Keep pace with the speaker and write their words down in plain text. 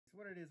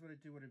it is, what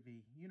it do, what it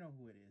be. You know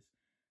who it is.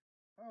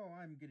 Oh,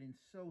 I'm getting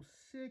so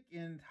sick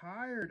and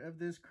tired of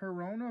this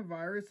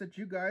coronavirus that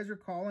you guys are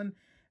calling,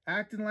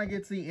 acting like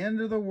it's the end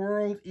of the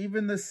world.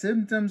 Even the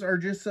symptoms are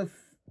just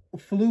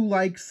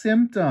flu-like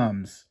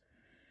symptoms.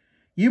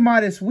 We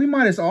might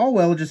as all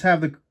well just have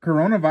the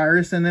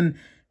coronavirus and then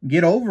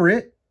get over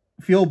it.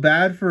 Feel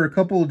bad for a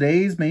couple of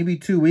days, maybe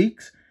 2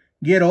 weeks.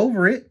 Get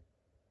over it.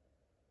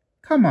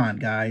 Come on,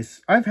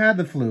 guys. I've had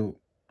the flu.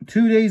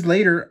 2 days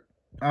later,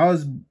 I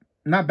was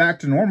not back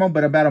to normal,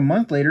 but about a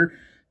month later,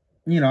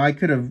 I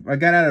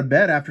got out of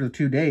bed after the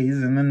 2 days,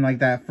 and then like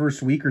that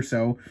first week or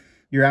so,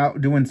 you're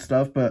out doing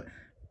stuff, but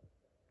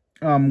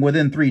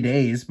within 3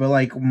 days, but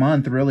like a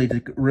month really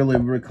to really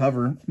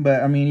recover.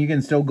 But I mean, you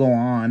can still go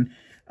on.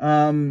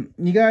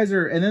 You guys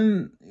are, and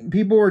then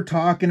people were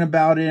talking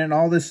about it and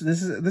all this.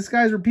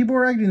 People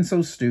are acting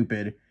so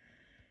stupid.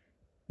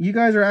 You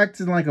guys are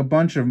acting like a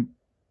bunch of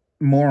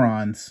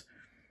morons.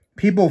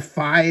 People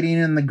fighting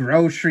in the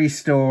grocery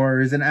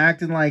stores and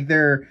acting like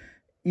they're,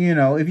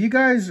 if you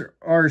guys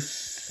are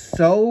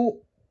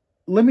so,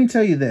 let me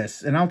tell you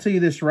this, and I'll tell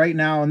you this right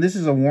now, and this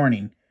is a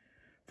warning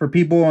for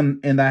people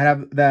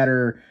that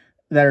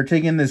are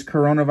taking this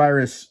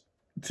coronavirus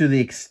to the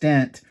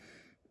extent.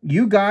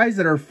 You guys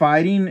that are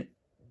fighting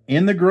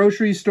in the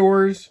grocery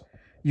stores,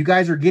 you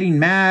guys are getting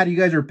mad, you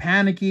guys are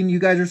panicking, you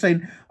guys are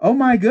saying, oh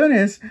my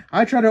goodness,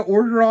 I tried to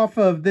order off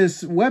of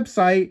this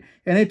website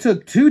and it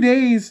took 2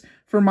 days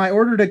for my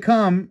order to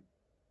come.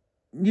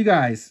 You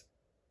guys,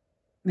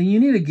 you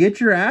need to get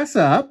your ass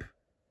up,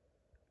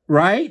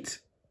 right?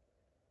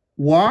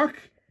 Walk,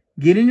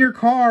 get in your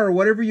car or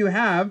whatever you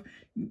have,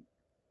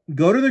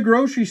 go to the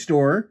grocery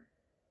store,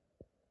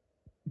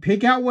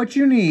 pick out what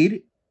you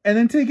need, and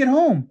then take it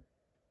home.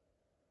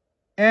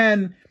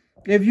 And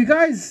if you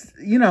guys,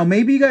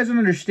 maybe you guys don't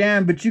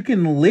understand, but you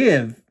can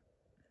live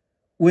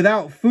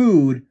without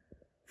food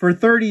for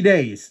 30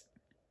 days.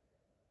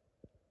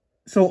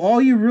 So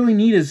all you really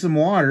need is some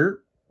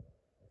water,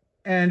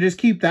 and just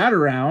keep that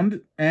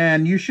around.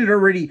 And you should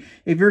already,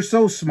 if you're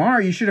so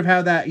smart, you should have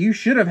had that. You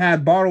should have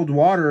had bottled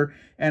water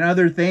and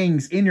other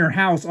things in your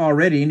house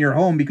already, in your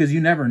home, because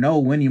you never know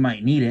when you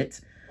might need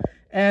it.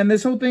 And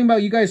this whole thing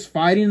about you guys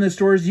fighting in the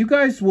stores, you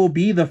guys will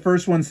be the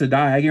first ones to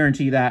die. I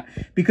guarantee that.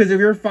 Because if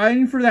you're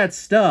fighting for that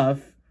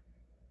stuff,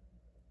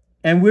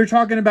 and we're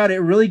talking about it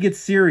really gets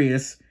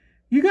serious,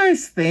 you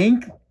guys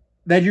think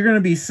that you're going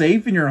to be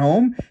safe in your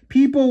home?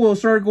 People will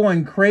start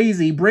going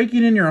crazy,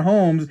 breaking in your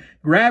homes,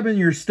 grabbing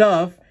your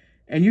stuff,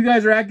 and you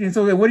guys are acting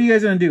so. What are you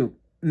guys going to do?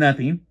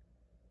 Nothing.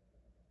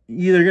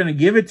 You're either going to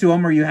give it to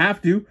them or you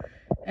have to.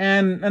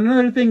 And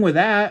another thing with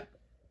that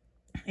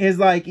is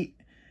like,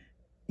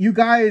 you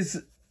guys,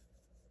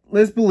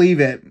 let's believe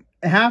it.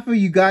 Half of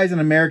you guys in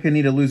America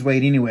need to lose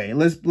weight anyway.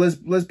 Let's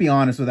be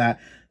honest with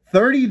that.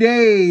 30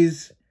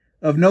 days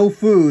of no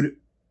food,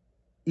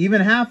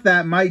 even half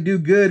that might do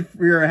good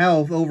for your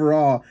health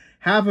overall.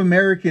 Half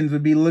Americans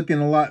would be looking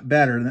a lot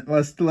better.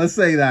 Let's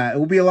say that. It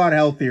will be a lot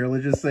healthier.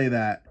 Let's just say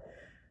that.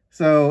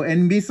 So,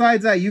 and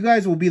besides that, you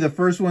guys will be the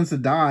first ones to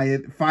die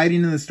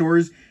fighting in the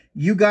stores.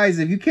 You guys,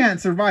 if you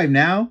can't survive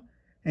now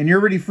and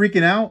you're already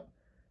freaking out,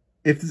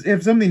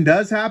 if something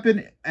does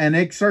happen and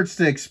it starts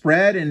to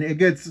spread and it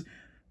gets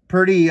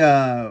pretty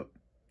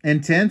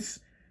intense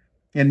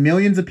and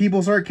millions of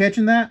people start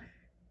catching that,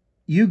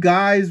 you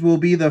guys will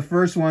be the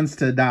first ones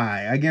to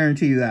die. I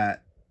guarantee you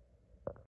that.